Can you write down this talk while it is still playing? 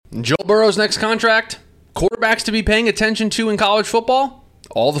Joe Burrow's next contract, quarterbacks to be paying attention to in college football,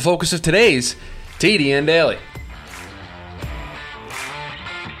 all the focus of today's TDN Daily.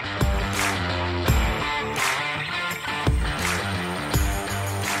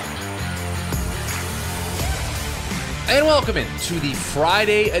 And welcome in to the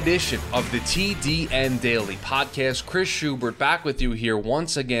Friday edition of the TDN Daily podcast. Chris Schubert back with you here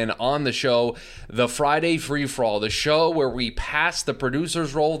once again on the show, the Friday Free-For-All, the show where we pass the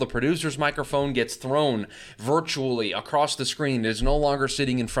producer's role. The producer's microphone gets thrown virtually across the screen. It is no longer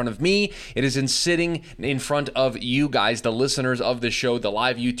sitting in front of me. It is sitting in front of you guys, the listeners of the show, the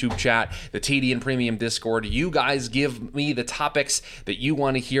live YouTube chat, the TDN Premium Discord. You guys give me the topics that you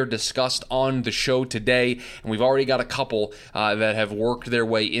want to hear discussed on the show today, and we've already got a couple that have worked their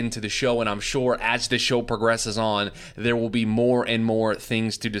way into the show, and I'm sure as the show progresses on, there will be more and more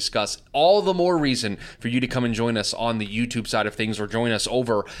things to discuss. All the more reason for you to come and join us on the YouTube side of things, or join us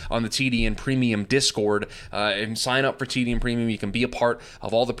over on the TDN Premium Discord and sign up for TDN Premium. You can be a part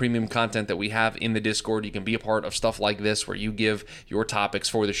of all the premium content that we have in the Discord. You can be a part of stuff like this where you give your topics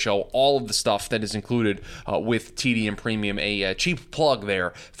for the show, all of the stuff that is included with TDN Premium, a cheap plug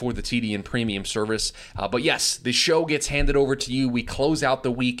there for the TDN Premium service. But yes, the show gets handed over to you. We close out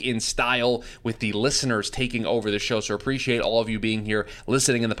the week in style with the listeners taking over the show. So appreciate all of you being here,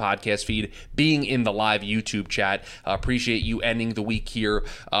 listening in the podcast feed, being in the live YouTube chat. Appreciate you ending the week here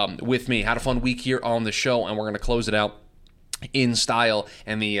with me. Had a fun week here on the show, and we're going to close it out in style.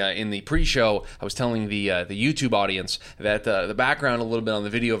 And in the pre-show, I was telling the YouTube audience that the background a little bit on the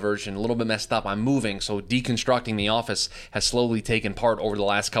video version, a little bit messed up. I'm moving, so deconstructing the office has slowly taken part over the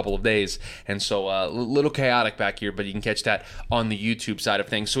last couple of days, and so a little chaotic back here, but you can catch that on the YouTube side of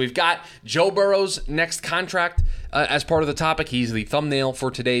things. So we've got Joe Burrow's next contract as part of the topic. He's the thumbnail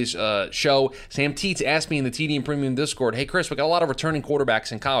for today's show. Sam Teets asked me in the TDN Premium Discord, hey Chris, we got a lot of returning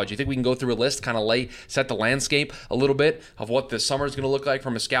quarterbacks in college. You think we can go through a list, kind of set the landscape a little bit of what the summer is going to look like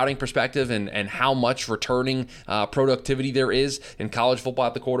from a scouting perspective, and how much returning productivity there is in college football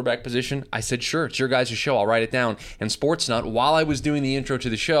at the quarterback position? I said, sure, it's your guys' show. I'll write it down. And Sportsnut, while I was doing the intro to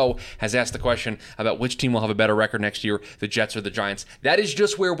the show, has asked the question about which team will have a better record next year, the Jets or the Giants. That is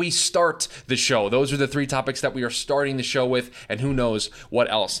just where we start the show. Those are the three topics that we are starting the show with, and who knows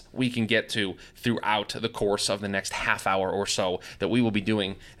what else we can get to throughout the course of the next half hour or so that we will be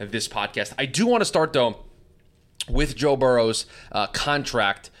doing this podcast. I do want to start, though, with Joe Burrow's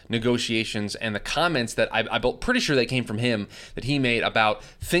contract negotiations and the comments that I'm pretty sure they came from him, that he made about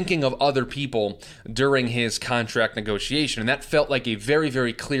thinking of other people during his contract negotiation. And that felt like a very,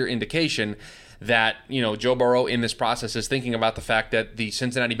 very clear indication that, Joe Burrow in this process is thinking about the fact that the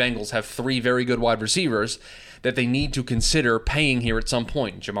Cincinnati Bengals have three very good wide receivers that they need to consider paying here at some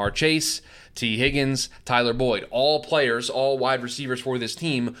point. Jamar Chase, T. Higgins, Tyler Boyd, all players, all wide receivers for this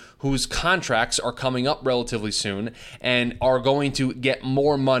team whose contracts are coming up relatively soon and are going to get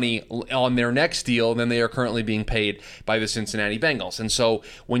more money on their next deal than they are currently being paid by the Cincinnati Bengals. And so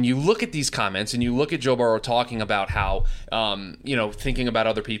when you look at these comments and you look at Joe Burrow talking about how, thinking about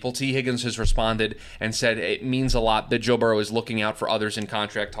other people, T. Higgins has responded and said it means a lot that Joe Burrow is looking out for others in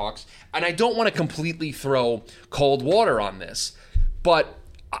contract talks. And I don't want to completely throw cold water on this, but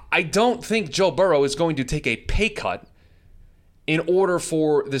I don't think Joe Burrow is going to take a pay cut in order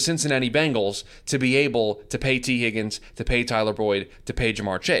for the Cincinnati Bengals to be able to pay T. Higgins, to pay Tyler Boyd, to pay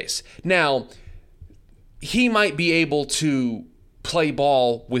Jamar Chase. Now, he might be able to play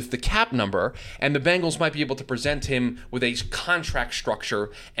ball with the cap number, and the Bengals might be able to present him with a contract structure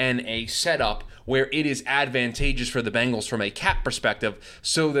and a setup where it is advantageous for the Bengals from a cap perspective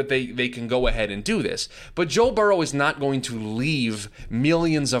so that they can go ahead and do this. But Joe Burrow is not going to leave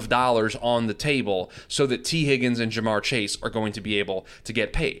millions of dollars on the table so that T. Higgins and Jamar Chase are going to be able to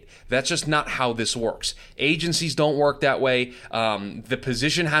get paid. That's just not how this works. Agencies don't work that way. The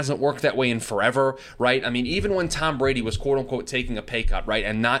position hasn't worked that way in forever, right? I mean, even when Tom Brady was quote-unquote taking a pay cut, right,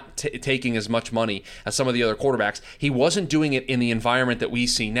 and not taking as much money as some of the other quarterbacks, he wasn't doing it in the environment that we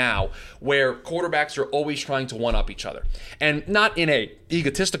see now, where quarterbacks are always trying to one-up each other. And not in a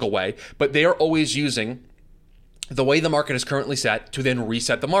egotistical way, but they are always using the way the market is currently set to then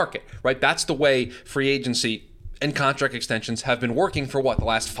reset the market, right? That's the way free agency and contract extensions have been working for the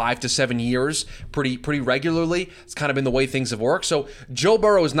last 5 to 7 years, pretty regularly. It's kind of been the way things have worked. So Joe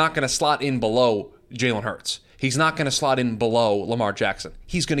Burrow is not going to slot in below Jalen Hurts. He's not going to slot in below Lamar Jackson.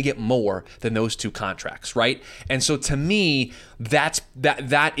 He's going to get more than those two contracts, right? And so to me, that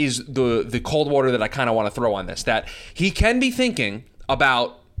is the cold water that I kind of want to throw on this, that he can be thinking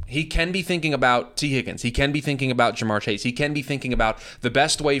about He can be thinking about T. Higgins. He can be thinking about Jamar Chase. He can be thinking about the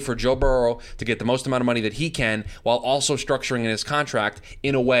best way for Joe Burrow to get the most amount of money that he can while also structuring in his contract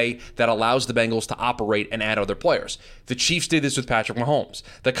in a way that allows the Bengals to operate and add other players. The Chiefs did this with Patrick Mahomes.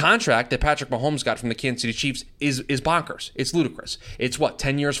 The contract that Patrick Mahomes got from the Kansas City Chiefs is bonkers. It's ludicrous. It's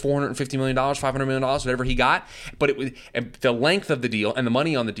 10 years, $450 million, $500 million, whatever he got. But the length of the deal and the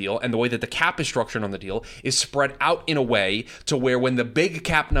money on the deal and the way that the cap is structured on the deal is spread out in a way to where when the big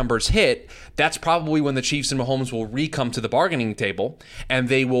cap numbers hit, that's probably when the Chiefs and Mahomes will re-come to the bargaining table and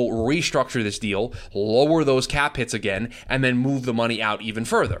they will restructure this deal, lower those cap hits again, and then move the money out even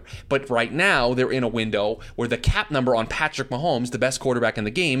further. But right now, they're in a window where the cap number on Patrick Mahomes, the best quarterback in the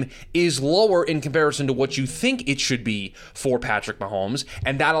game, is lower in comparison to what you think it should be for Patrick Mahomes,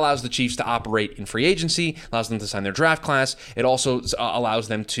 and that allows the Chiefs to operate in free agency, allows them to sign their draft class. It also allows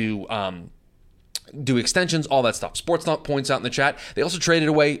them to do extensions, all that stuff. Sportsnut points out in the chat, they also traded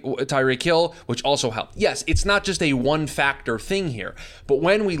away Tyreek Hill, which also helped. Yes, it's not just a one-factor thing here, but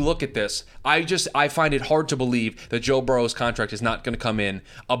when we look at this, I find it hard to believe that Joe Burrow's contract is not going to come in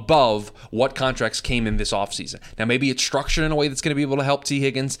above what contracts came in this offseason. Now, maybe it's structured in a way that's going to be able to help T.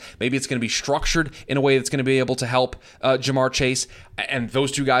 Higgins. Maybe it's going to be structured in a way that's going to be able to help Jamar Chase, and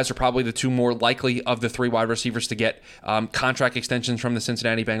those two guys are probably the two more likely of the three wide receivers to get contract extensions from the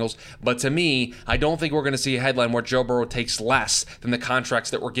Cincinnati Bengals. But to me, I don't think we're going to see a headline where Joe Burrow takes less than the contracts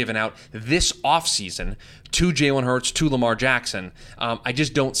that were given out this offseason to Jalen Hurts, to Lamar Jackson. I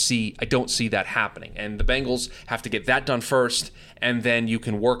just don't see that happening. And the Bengals have to get that done first, and then you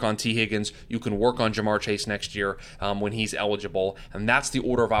can work on T. Higgins. You can work on Jamar Chase next year when he's eligible. And that's the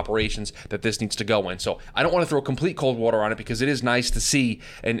order of operations that this needs to go in. So I don't want to throw complete cold water on it because it is nice to see,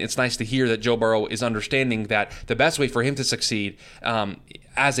 and it's nice to hear that Joe Burrow is understanding that the best way for him to succeed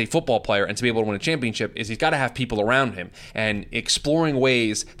as a football player and to be able to win a championship is he's got to have people around him, and exploring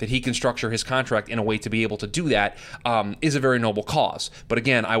ways that he can structure his contract in a way to be able to do that is a very noble cause. But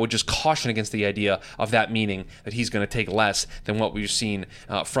again, I would just caution against the idea of that meaning that he's going to take less than what we've seen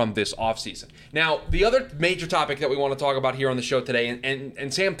from this offseason. Now, the other major topic that we want to talk about here on the show today,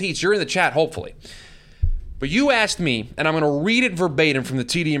 and Sam Teets, you're in the chat, hopefully. But you asked me, and I'm going to read it verbatim from the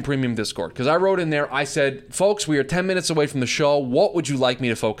TDN Premium Discord, because I wrote in there, I said, folks, we are 10 minutes away from the show. What would you like me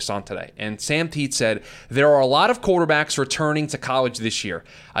to focus on today? And Sam Teets said, there are a lot of quarterbacks returning to college this year.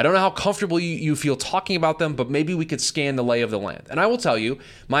 I don't know how comfortable you feel talking about them, but maybe we could scan the lay of the land. And I will tell you,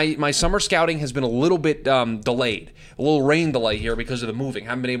 my summer scouting has been a little bit delayed, a little rain delay here because of the moving. I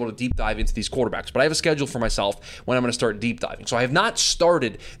haven't been able to deep dive into these quarterbacks, but I have a schedule for myself when I'm going to start deep diving. So I have not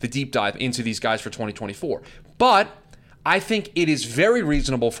started the deep dive into these guys for 2024. But I think it is very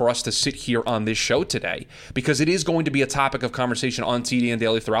reasonable for us to sit here on this show today because it is going to be a topic of conversation on TDN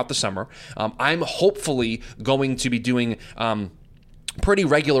Daily throughout the summer. I'm hopefully going to be doing pretty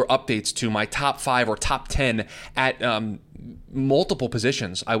regular updates to my top 5 or top 10 at multiple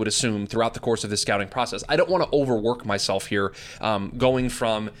positions, I would assume, throughout the course of this scouting process. I don't want to overwork myself here, going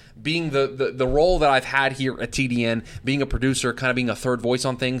from being the role that I've had here at TDN, being a producer, kind of being a third voice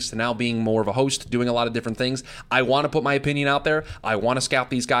on things, to now being more of a host, doing a lot of different things. I want to put my opinion out there. I want to scout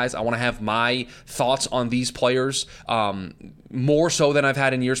these guys. I want to have my thoughts on these players more so than I've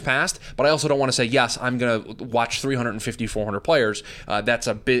had in years past, but I also don't want to say, yes, I'm going to watch 350, 400 players. It's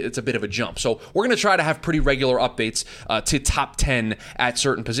a bit of a jump. So we're going to try to have pretty regular updates to top 10 at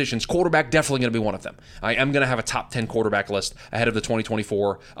certain positions. Quarterback, definitely going to be one of them. I am going to have a top 10 quarterback list ahead of the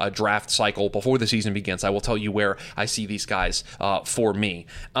 2024 draft cycle before the season begins. I will tell you where I see these guys for me.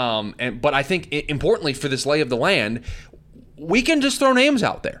 But I think importantly for this lay of the land, we can just throw names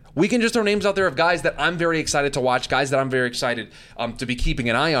out there. We can just throw names out there of guys that I'm very excited to watch, guys that I'm very excited to be keeping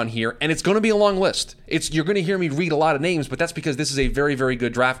an eye on here, and it's going to be a long list. You're going to hear me read a lot of names, but that's because this is a very, very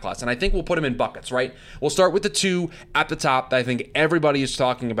good draft class, and I think we'll put them in buckets, right? We'll start with the two at the top that I think everybody is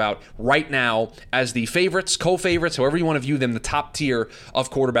talking about right now as the favorites, co-favorites, however you want to view them, the top tier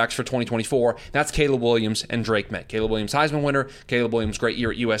of quarterbacks for 2024. That's Caleb Williams and Drake May. Caleb Williams, Heisman winner. Caleb Williams, great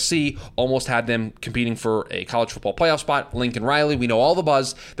year at USC. Almost had them competing for a college football playoff spot. Lincoln Riley, we know all the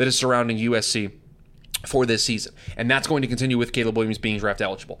buzz that is surrounding USC for this season. And that's going to continue with Caleb Williams being draft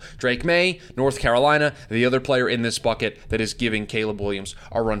eligible. Drake May, North Carolina, the other player in this bucket that is giving Caleb Williams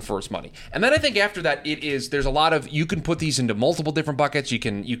a run for his money. And then I think after that, there's a lot of, you can put these into multiple different buckets. You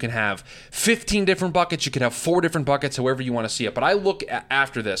can have 15 different buckets. You could have 4 different buckets, however you want to see it. But I look at,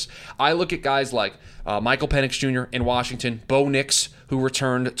 after this, I look at guys like Michael Penix Jr. in Washington, Bo Nix, who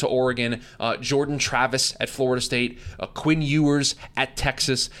returned to Oregon, Jordan Travis at Florida State, Quinn Ewers at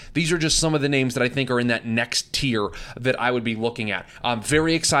Texas. These are just some of the names that I think are in that next tier that I would be looking at. I'm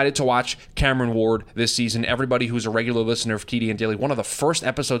very excited to watch Cameron Ward this season. Everybody who's a regular listener of TDN Daily, one of the first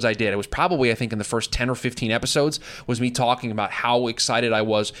episodes I did, it was probably, I think, in the first 10 or 15 episodes, was me talking about how excited I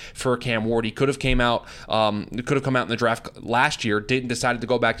was for Cam Ward. He could have come out in the draft last year, decided to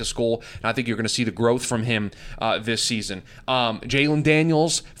go back to school, and I think you're going to see the growth from him this season. Jalen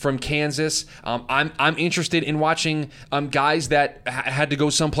Daniels from Kansas. I'm interested in watching guys that had to go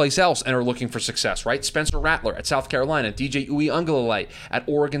someplace else and are looking for success, right? Spencer Rattler at South Carolina, DJ Uiagalelei at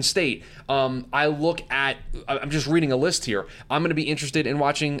Oregon State. I'm just reading a list here. I'm going to be interested in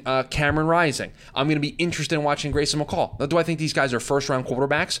watching Cameron Rising. I'm going to be interested in watching Grayson McCall. Now, do I think these guys are first-round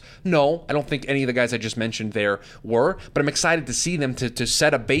quarterbacks? No, I don't think any of the guys I just mentioned there were, but I'm excited to see them to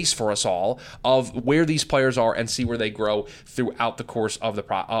set a base for us all of where these players are and see where they grow throughout the course of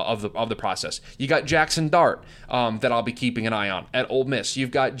the process. You got Jackson Dart that I'll be keeping an eye on at Ole Miss.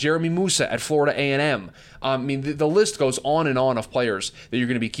 You've got Jeremy Musa at Florida A&M. I mean, the list goes on and on of players that you're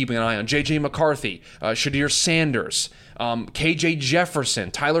going to be keeping an eye on. J.J. McCarthy, Shadir Sanders, KJ Jefferson,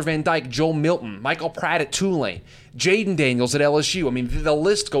 Tyler Van Dyke, Joel Milton, Michael Pratt at Tulane, Jaden Daniels at LSU. I mean, the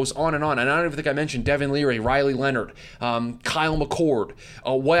list goes on and on. And I don't even think I mentioned Devin Leary, Riley Leonard, Kyle McCord.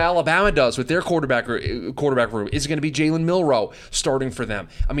 What Alabama does with their quarterback room is going to be Jalen Milroe starting for them.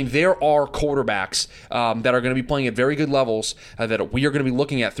 I mean, there are quarterbacks that are going to be playing at very good levels that we are going to be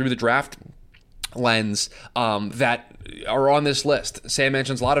looking at through the draft lens that are on this list. Sam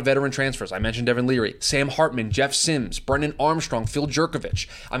mentions a lot of veteran transfers. I mentioned Devin Leary, Sam Hartman, Jeff Sims, Brendan Armstrong, Phil Jerkovich.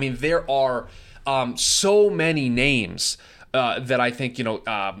 I mean, there are so many names that I think,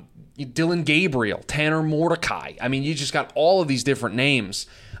 Dylan Gabriel, Tanner Mordecai. I mean, you just got all of these different names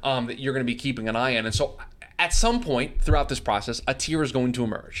that you're going to be keeping an eye on. And so at some point throughout this process, a tier is going to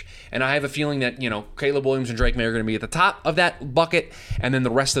emerge. And I have a feeling that, Caleb Williams and Drake May are going to be at the top of that bucket, and then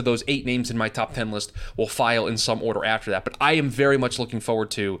the rest of those 8 names in my top 10 list will file in some order after that. But I am very much looking forward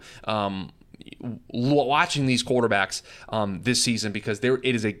to watching these quarterbacks this season because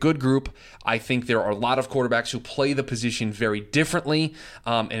it is a good group. I think there are a lot of quarterbacks who play the position very differently,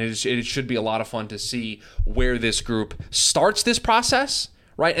 and it should be a lot of fun to see where this group starts this process.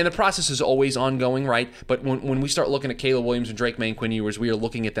 Right, and the process is always ongoing, right? But when we start looking at Caleb Williams and Drake May and Quinn Ewers, we are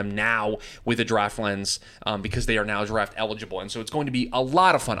looking at them now with a draft lens because they are now draft eligible. And so it's going to be a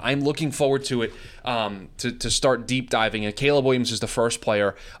lot of fun. I'm looking forward to it to start deep diving. And Caleb Williams is the first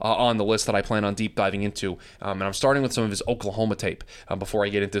player on the list that I plan on deep diving into. And I'm starting with some of his Oklahoma tape before I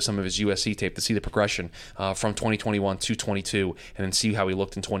get into some of his USC tape to see the progression from 2021 to 22 and then see how he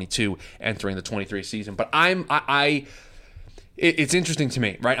looked in 22 entering the 23 season. But it's interesting to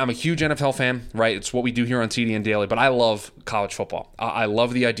me, right? I'm a huge NFL fan, right? It's what we do here on TDN Daily, but I love college football. I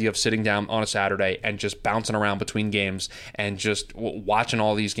love the idea of sitting down on a Saturday and just bouncing around between games and just watching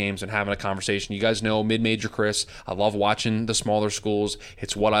all these games and having a conversation. You guys know Mid-Major Chris. I love watching the smaller schools.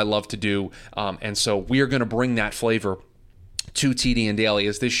 It's what I love to do. And so we're going to bring that flavor to TDN Daily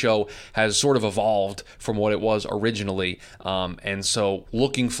as this show has sort of evolved from what it was originally. And so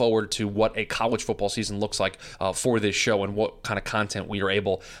looking forward to what a college football season looks like for this show and what kind of content we are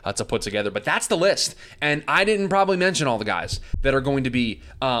able to put together. But that's the list. And I didn't probably mention all the guys that are going to be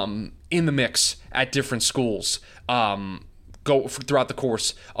in the mix at different schools throughout the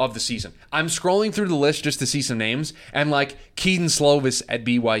course of the season. I'm scrolling through the list just to see some names, and like Keaton Slovis at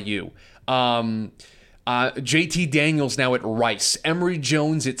BYU, JT Daniels now at Rice, Emory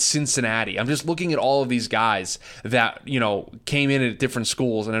Jones at Cincinnati. I'm just looking at all of these guys that came in at different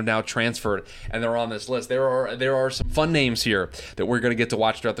schools and have now transferred, and they're on this list. There are some fun names here that we're going to get to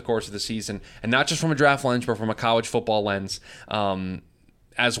watch throughout the course of the season, and not just from a draft lens, but from a college football lens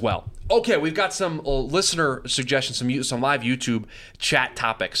as well. Okay, we've got some listener suggestions, some live YouTube chat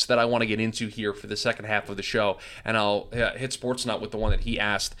topics that I want to get into here for the second half of the show, and I'll hit Sportsnut with the one that he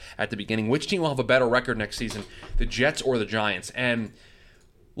asked at the beginning. Which team will have a better record next season, the Jets or the Giants? And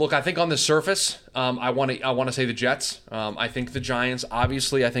look, I think on the surface, I want to say the Jets. I think the Giants,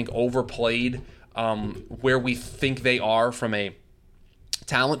 obviously, overplayed where we think they are from a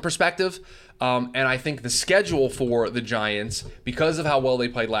talent perspective. And I think the schedule for the Giants, because of how well they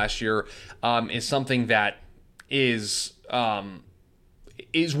played last year, is something that is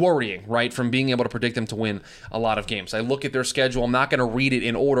is worrying, right, from being able to predict them to win a lot of games. I look at their schedule. I'm not going to read it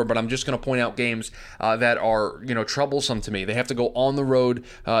in order, but I'm just going to point out games that are, troublesome to me. They have to go on the road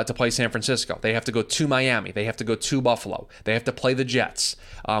to play San Francisco. They have to go to Miami. They have to go to Buffalo. They have to play the Jets.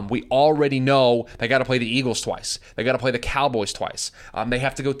 We already know they got to play the Eagles twice. They got to play the Cowboys twice. They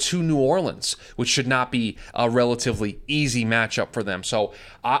have to go to New Orleans, which should not be a relatively easy matchup for them. So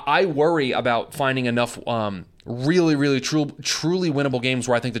I worry about finding enough really truly winnable games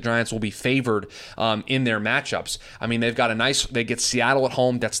where I think the Giants will be favored in their matchups. I mean, they get Seattle at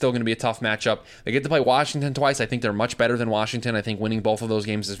home. That's still going to be a tough matchup. They get to play Washington twice. I think they're much better than Washington. I think winning both of those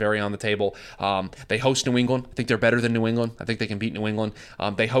games is very on the table. They host New England. I think they're better than New England. I think they can beat New England.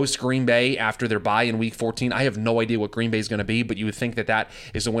 They host Green Bay after their bye in Week 14. I have no idea what Green Bay is going to be, but you would think that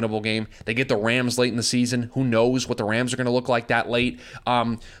is a winnable game. They get the Rams late in the season. Who knows what the Rams are going to look like that late?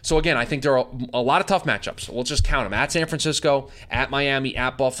 So again, I think there are a lot of tough matchups. We'll just count them. At San Francisco, at Miami,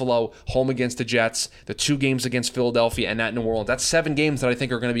 at Buffalo, home against the Jets, the 2 games against Philadelphia, and at New Orleans. That's 7 games that I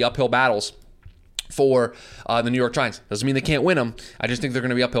think are going to be uphill battles for the New York Giants. Doesn't mean they can't win them. I just think they're going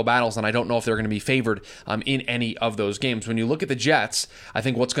to be uphill battles, and I don't know if they're going to be favored in any of those games. When you look at the Jets, I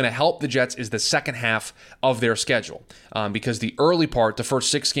think what's going to help the Jets is the second half of their schedule, because the early part, the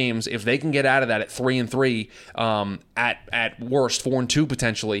first 6 games, if they can get out of that at 3-3, at worst 4-2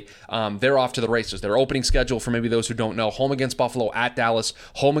 potentially, they're off to the races. Their opening schedule, for maybe those who don't know: home against Buffalo, at Dallas,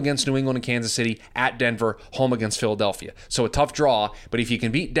 home against New England and Kansas City, at Denver, home against Philadelphia. So a tough draw, but if you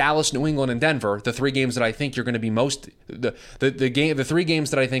can beat Dallas, New England, and Denver, the 3 games that I think you're going to be the 3 games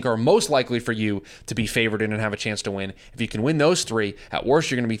that I think are most likely for you to be favored in and have a chance to win. If you can win those 3, at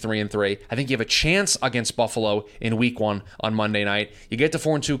worst you're going to be 3-3. I think you have a chance against Buffalo in Week 1 on Monday night. You get to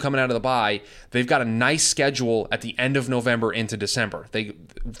 4-2 coming out of the bye. They've got a nice schedule at the end of November into December.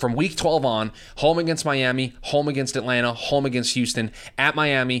 From Week 12 on, home against Miami, home against Atlanta, home against Houston, at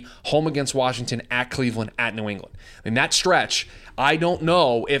Miami, home against Washington, at Cleveland, at New England. In that stretch, I don't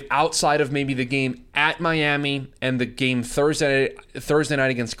know if outside of maybe the game at Miami and the game Thursday night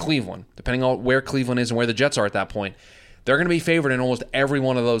against Cleveland, depending on where Cleveland is and where the Jets are at that point, they're going to be favored in almost every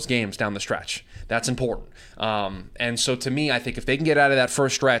one of those games down the stretch. That's important. And so to me, I think if they can get out of that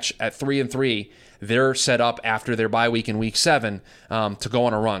first stretch at 3-3, they're set up after their bye week in Week 7 to go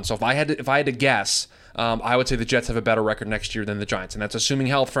on a run. So if I had to guess, I would say the Jets have a better record next year than the Giants, and that's assuming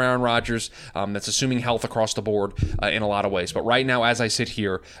health for Aaron Rodgers. That's assuming health across the board in a lot of ways. But right now, as I sit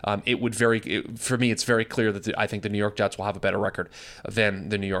here, for me, it's very clear that I think the New York Jets will have a better record than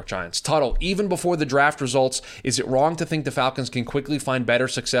the New York Giants. Tuttle, even before the draft results, is it wrong to think the Falcons can quickly find better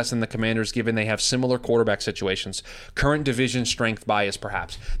success than the Commanders, given they have similar quarterback situations? Current division strength bias,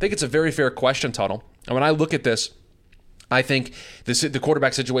 perhaps. I think it's a very fair question, Tuttle. And when I look at this, I think the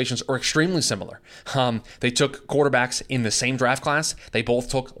quarterback situations are extremely similar. They took quarterbacks in the same draft class. They both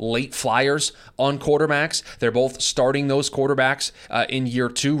took late flyers on quarterbacks. They're both starting those quarterbacks in year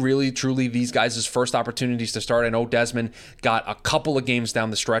 2. Really, truly, these guys' first opportunities to start. I know Desmond got a couple of games down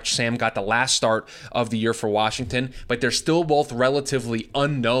the stretch. Sam got the last start of the year for Washington, but they're still both relatively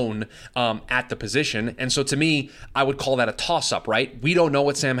unknown at the position. And so to me, I would call that a toss-up, right? We don't know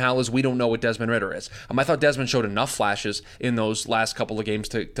what Sam Howell is. We don't know what Desmond Ridder is. I thought Desmond showed enough flashes in those last couple of games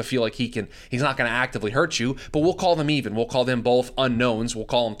to feel like he's not going to actively hurt you, but we'll call them even. We'll call them both unknowns. We'll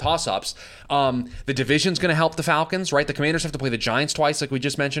call them toss-ups. The division's going to help the Falcons, right? The Commanders have to play the Giants twice, like we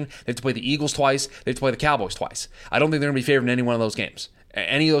just mentioned. They have to play the Eagles twice. They have to play the Cowboys twice. I don't think they're going to be favored in any one of those games.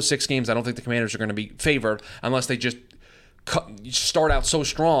 Any of those 6 games, I don't think the Commanders are going to be favored unless they just start out so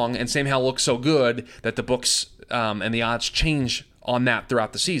strong and Sam Howell looks so good that the books and the odds change on that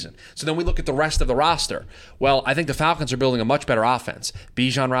throughout the season. So then we look at the rest of the roster. Well, I think the Falcons are building a much better offense.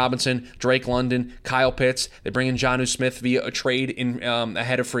 Bijan Robinson, Drake London, Kyle Pitts. They bring in Jonnu Smith via a trade in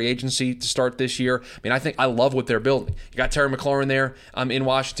ahead of free agency to start this year. I love what they're building. You got Terry McLaurin there in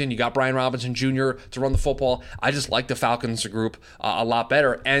Washington. You got Brian Robinson Jr. to run the football. I just like the Falcons group a lot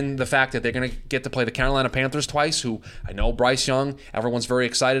better. And the fact that they're going to get to play the Carolina Panthers twice, who I know Bryce Young, everyone's very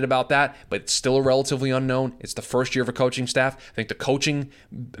excited about that, but it's still a relatively unknown. It's the first year of a coaching staff. I think the coaching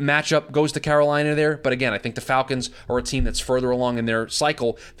matchup goes to Carolina there, but again, I think the Falcons are a team that's further along in their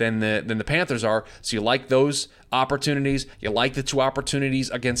cycle than the Panthers are. So you like those opportunities. You like the 2 opportunities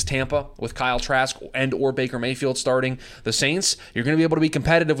against Tampa with Kyle Trask and or Baker Mayfield starting. The Saints, you're going to be able to be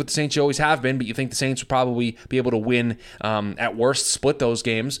competitive with the Saints. You always have been, but you think the Saints will probably be able to win, at worst, split those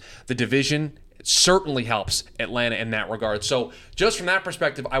games. The division certainly helps Atlanta in that regard. So just from that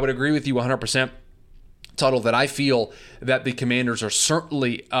perspective, I would agree with you 100%. Tuttle, that I feel that the Commanders are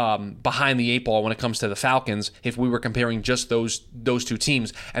certainly behind the eight ball when it comes to the Falcons if we were comparing just those two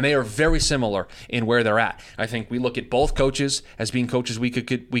teams. And they are very similar in where they're at. I think we look at both coaches as being coaches we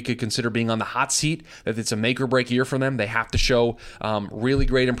could consider being on the hot seat, that it's a make or break year for them. They have to show really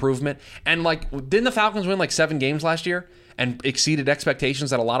great improvement. And didn't the Falcons win 7 games last year and exceeded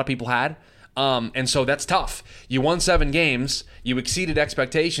expectations that a lot of people had? And so that's tough. You won 7 games, you exceeded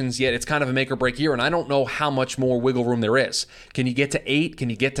expectations, yet it's kind of a make or break year, and I don't know how much more wiggle room there is. Can you get to 8? Can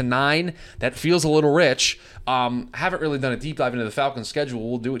you get to 9? That feels a little rich. Haven't really done a deep dive into the Falcons' schedule.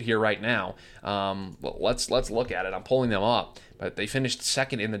 We'll do it here right now. Let's look at it. I'm pulling them up. But they finished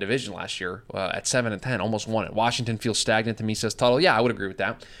second in the division last year at 7-10, almost won it. Washington feels stagnant to me, says Tuttle. Yeah, I would agree with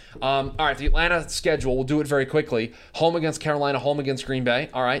that. All right, the Atlanta schedule, we'll do it very quickly. Home against Carolina, home against Green Bay.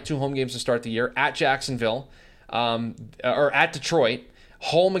 All right, 2 home games to start the year. At Jacksonville, or at Detroit.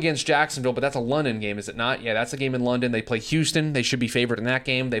 Home against Jacksonville, but that's a London game, is it not? Yeah, that's a game in London. They play Houston. They should be favored in that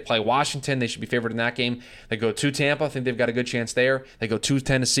game. They play Washington. They should be favored in that game. They go to Tampa. I think they've got a good chance there. They go to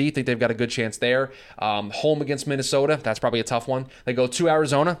Tennessee. I think they've got a good chance there. Home against Minnesota. That's probably a tough one. They go to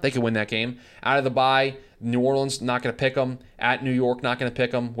Arizona. They could win that game. Out of the bye, New Orleans, not going to pick them. At New York, not going to pick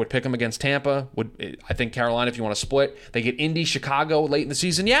them. Would pick them against Tampa. I think Carolina, if you want to split. They get Indy, Chicago late in the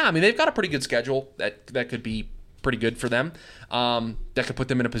season. Yeah, I mean, they've got a pretty good schedule that could be pretty good for them. That could put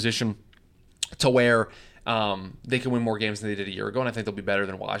them in a position to where they can win more games than they did a year ago, and I think they'll be better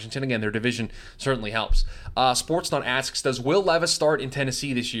than Washington. Again, their division certainly helps. Sportsnut asks, does Will Levis start in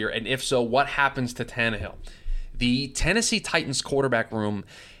Tennessee this year? And if so, what happens to Tannehill? The Tennessee Titans quarterback room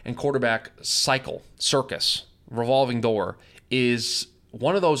and quarterback circus, revolving door, is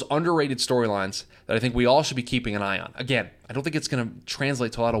one of those underrated storylines that I think we all should be keeping an eye on. Again, I don't think it's going to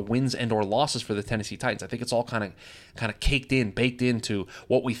translate to a lot of wins and or losses for the Tennessee Titans. I think it's all kind of baked into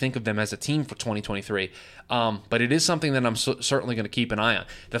what we think of them as a team for 2023. But it is something that I'm certainly going to keep an eye on.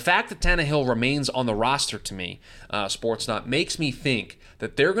 The fact that Tannehill remains on the roster to me, Sportsnut, makes me think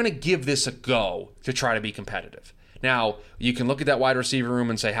that they're going to give this a go to try to be competitive. Now, you can look at that wide receiver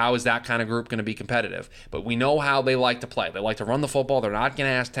room and say, how is that kind of group going to be competitive? But we know how they like to play. They like to run the football. They're not going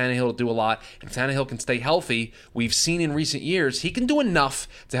to ask Tannehill to do a lot. If Tannehill can stay healthy, we've seen in recent years, he can do enough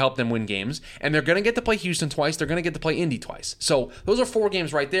to help them win games. And they're going to get to play Houston twice. They're going to get to play Indy twice. So those are 4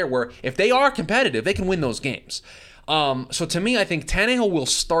 games right there where if they are competitive, they can win those games. So to me, I think Tannehill will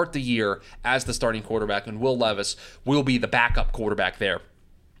start the year as the starting quarterback, and Will Levis will be the backup quarterback there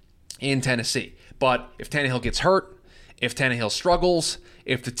in Tennessee. But if Tannehill gets hurt, if Tannehill struggles,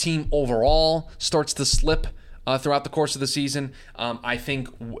 if the team overall starts to slip throughout the course of the season, I think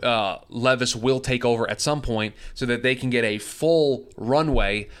Levis will take over at some point so that they can get a full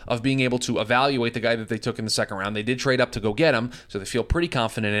runway of being able to evaluate the guy that they took in the second round. They did trade up to go get him, so they feel pretty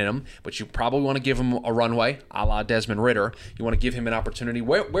confident in him, but you probably want to give him a runway, a la Desmond Ridder. You want to give him an opportunity.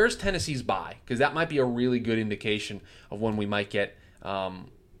 Where's Tennessee's bye? Because that might be a really good indication of when we might get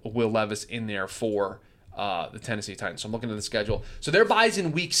Will Levis in there for the Tennessee Titans. So I'm looking at the schedule. So their bye's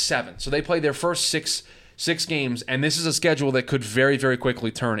in week 7. So they play their first six games, and this is a schedule that could very, very quickly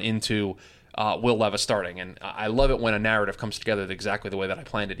turn into Will Levis starting. And I love it when a narrative comes together exactly the way that I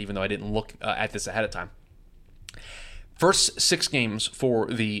planned it, even though I didn't look at this ahead of time. First 6 games for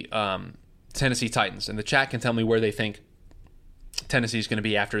the Tennessee Titans, and the chat can tell me where they think Tennessee is going to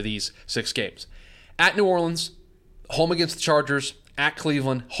be after these 6 games. At New Orleans, home against the Chargers, at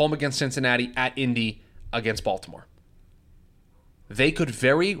Cleveland, home against Cincinnati, at Indy, against Baltimore. They could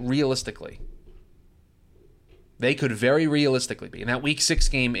very realistically be, and that week 6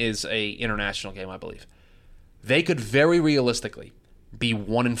 game is a international game, I believe. They could very realistically be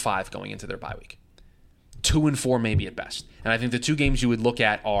 1-5 going into their bye week. 2-4 maybe at best. And I think the 2 games you would look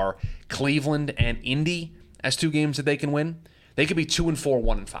at are Cleveland and Indy as 2 games that they can win. They could be 2-4,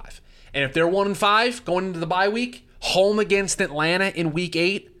 1-5. And if they're 1-5 going into the bye week, home against Atlanta in week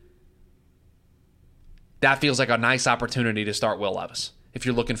 8, that feels like a nice opportunity to start Will Levis. If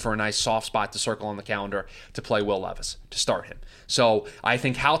you're looking for a nice soft spot to circle on the calendar to play Will Levis, to start him. So I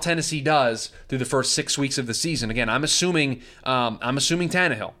think how Tennessee does through the first 6 weeks of the season, again, I'm assuming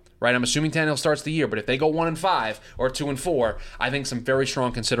Tannehill, right? I'm assuming Tannehill starts the year, but if they go 1-5 or 2-4, I think some very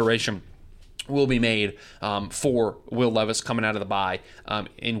strong consideration will be made for Will Levis coming out of the bye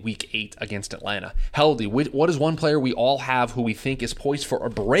in Week 8 against Atlanta. Heldy, what is one player we all have who we think is poised for a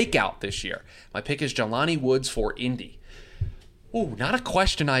breakout this year? My pick is Jelani Woods for Indy. Ooh, not a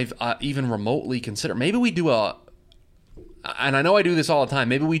question I've even remotely considered. Maybe we do and I know I do this all the time,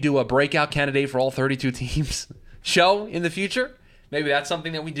 maybe we do a breakout candidate for all 32 teams show in the future. Maybe that's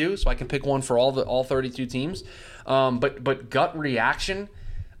something that we do, so I can pick one for all 32 teams. But gut reaction,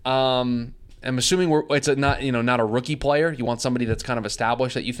 I'm assuming it's not a rookie player. You want somebody that's kind of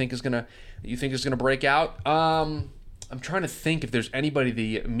established that you think is gonna break out. I'm trying to think if there's anybody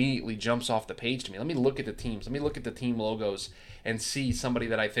that immediately jumps off the page to me. Let me look at the teams. Let me look at the team logos and see somebody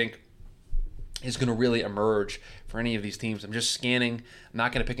that I think is going to really emerge for any of these teams. I'm just scanning. I'm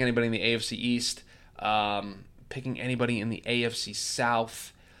not going to pick anybody in the AFC East. Picking anybody in the AFC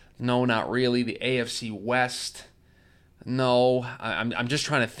South. No, not really. The AFC West. No, I'm just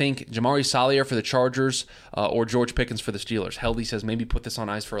trying to think. Jamari Sallier for the Chargers or George Pickens for the Steelers. Heldy says maybe put this on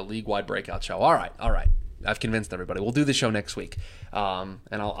ice for a league-wide breakout show. All right. I've convinced everybody. We'll do the show next week, and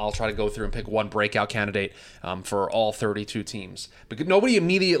I'll try to go through and pick one breakout candidate for all 32 teams. But nobody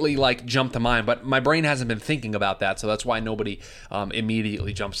immediately jumped to mind, but my brain hasn't been thinking about that, so that's why nobody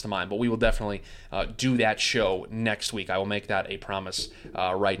immediately jumps to mind. But we will definitely do that show next week. I will make that a promise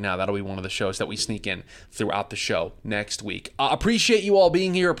right now. That'll be one of the shows that we sneak in throughout the show next week. Appreciate you all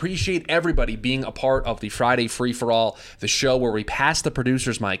being here. Appreciate everybody being a part of the Friday Free For All, the show where we pass the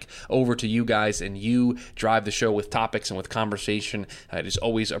producer's mic over to you guys and you drive the show with topics and with conversation. It is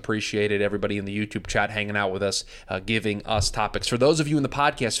always appreciated. Everybody in the YouTube chat hanging out with us, giving us topics. For those of you in the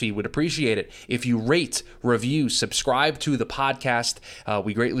podcast feed, would appreciate it if you rate, review, subscribe to the podcast.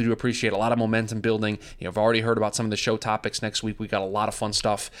 We greatly do appreciate a lot of momentum building. I've already heard about some of the show topics next week. We got a lot of fun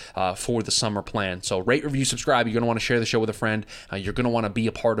stuff for the summer plan. So rate, review, subscribe. You're going to want to share the show with a friend. You're going to want to be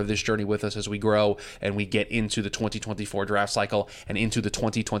a part of this journey with us as we grow and we get into the 2024 draft cycle and into the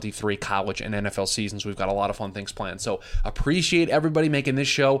 2023 college and NFL seasons. We've got a lot of fun things planned. So appreciate everybody making this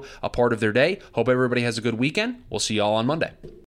show a part of their day. Hope everybody has a good weekend. We'll see y'all on Monday.